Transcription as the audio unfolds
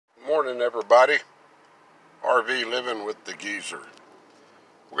Morning, everybody. RV living with the geezer.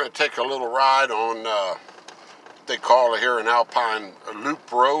 We're going to take a little ride on what they call here in Alpine a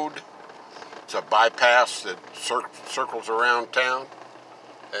loop road. It's a bypass that circles around town.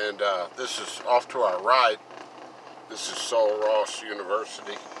 And this is off to our right. This is Sul Ross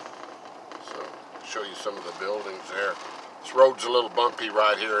University. So I'll show you some of the buildings there. This road's a little bumpy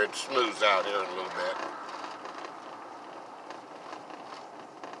right here. It smooths out here in a little bit.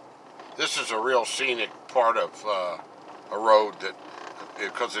 This is a real scenic part of a road that,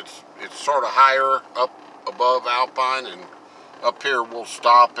 because it's sort of higher up above Alpine, and up here we'll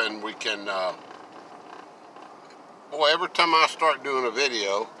stop and we can, boy, every time I start doing a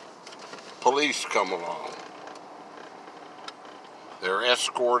video, police come along. They're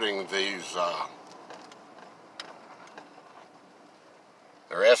escorting these,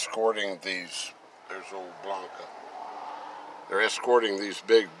 there's old Blanca. They're escorting these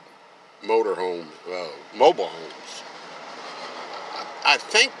big mobile homes. I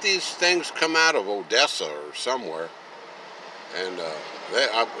think these things come out of Odessa or somewhere, and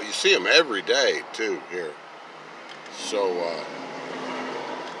you see them every day too here. So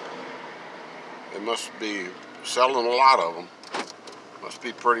they must be selling a lot of them. Must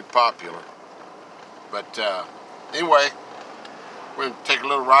be pretty popular. But anyway, we're going to take a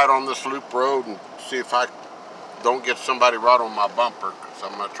little ride on this loop road and see if I don't get somebody right on my bumper, because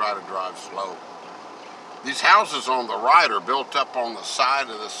I'm going to try to drive slow. These houses on the right are built up on the side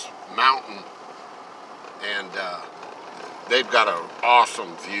of this mountain, and they've got an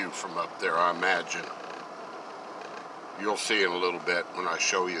awesome view from up there, I imagine. You'll see in a little bit when I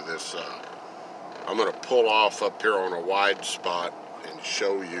show you this. I'm going to pull off up here on a wide spot and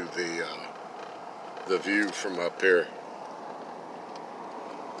show you the view from up here.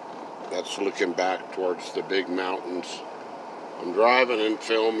 That's looking back towards the big mountains. I'm driving and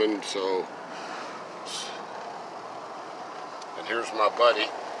filming, so. And here's my buddy.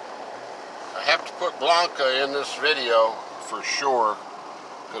 I have to put Blanca in this video for sure,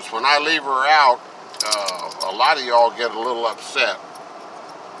 because when I leave her out, a lot of y'all get a little upset.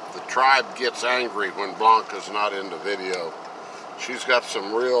 The tribe gets angry when Blanca's not in the video. She's got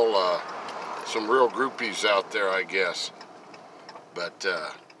some real groupies out there, I guess. But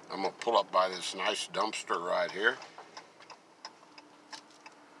I'm going to pull up by this nice dumpster right here,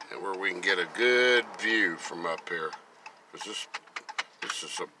 and where we can get a good view from up here. Because this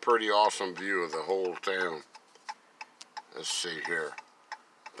is a pretty awesome view of the whole town. Let's see here.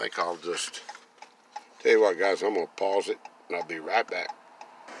 I think I'll just, tell you what guys, I'm going to pause it and I'll be right back.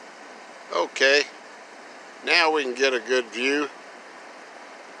 Okay, now we can get a good view.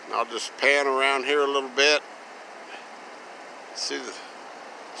 And I'll just pan around here a little bit. See, it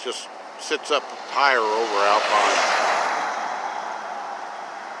just sits up higher over Alpine.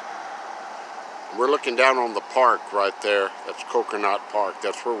 We're looking down on the park right there. That's Coconut Park.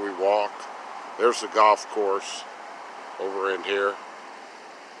 That's where we walk. There's the golf course over in here.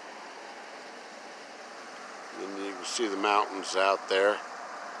 And you can see the mountains out there.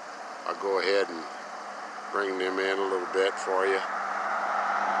 I'll go ahead and bring them in a little bit for you.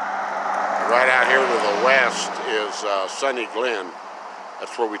 Right out here to the west is Sunny Glen.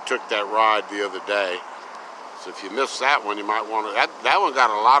 That's where we took that ride the other day. So if you missed that one, you might want to. That one got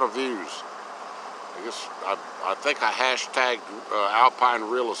a lot of views. I think I hashtagged Alpine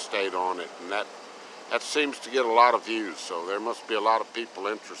Real Estate on it, and that seems to get a lot of views. So there must be a lot of people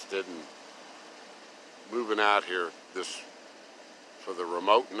interested in moving out here. This for the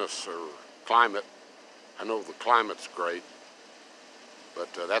remoteness or climate. I know the climate's great, but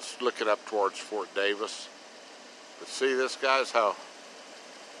that's looking up towards Fort Davis. But see this, guys, what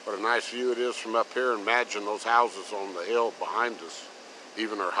a nice view it is from up here. Imagine those houses on the hill behind us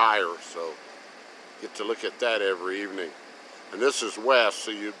even are higher, so get to look at that every evening. And this is west,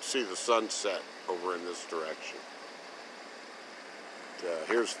 so you'd see the sunset over in this direction.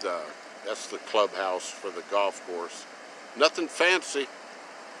 That's the clubhouse for the golf course. Nothing fancy.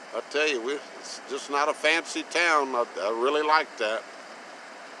 I'll tell you, it's just not a fancy town. I really like that.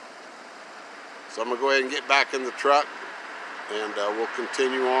 So I'm going to go ahead and get back in the truck, and we'll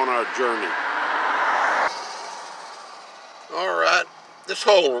continue on our journey. All right. This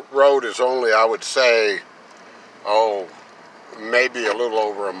whole road is only, I would say, maybe a little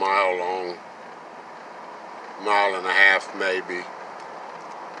over a mile long. Mile and a half, maybe.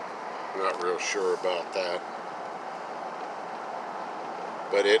 Not real sure about that.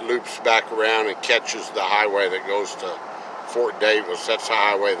 But it loops back around and catches the highway that goes to Fort Davis. That's the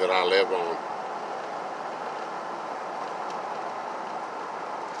highway that I live on.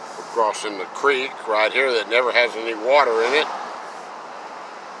 We're crossing the creek right here that never has any water in it.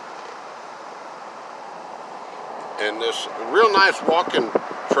 And this real nice walking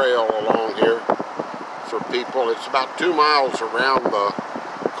trail along here for people. It's about 2 miles around the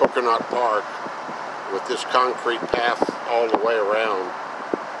Coconut Park with this concrete path all the way around.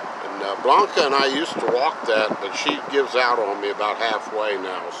 And Blanca and I used to walk that, but she gives out on me about halfway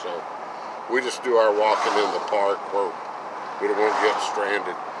now, so we just do our walking in the park where we don't want to get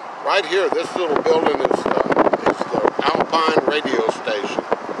stranded. Right here, this little building is the Alpine radio station.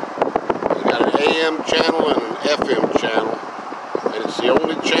 It's got an AM channel and an FM channel, and it's the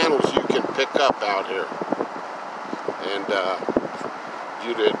only channels you can pick up out here. And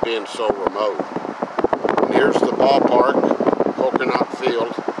due to it being so remote. And here's the ballpark, Coconut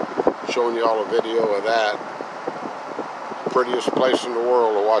Field, showing you all a video of that. Prettiest place in the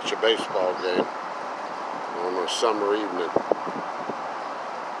world to watch a baseball game on a summer evening.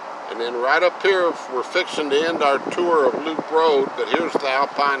 And then right up here, we're fixing to end our tour of Loop Road, but here's the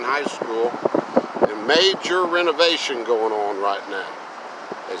Alpine High School, and major renovation going on right now,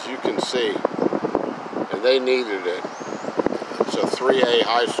 as you can see, and they needed it. It's a 3A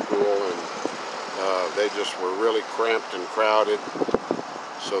high school, and they just were really cramped and crowded,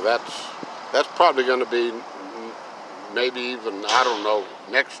 so that's probably going to be maybe even, I don't know,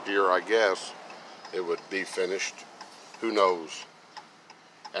 next year, I guess, it would be finished. Who knows?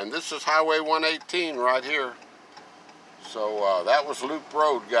 And this is Highway 118 right here. So that was Loop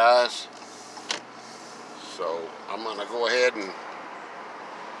Road, guys. So I'm going to go ahead and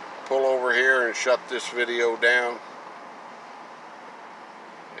pull over here and shut this video down.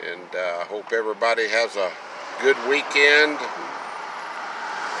 And hope everybody has a good weekend.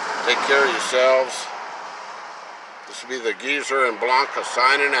 Take care of yourselves. This will be the Geezer and Blanca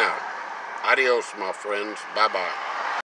signing out. Adios, my friends. Bye-bye.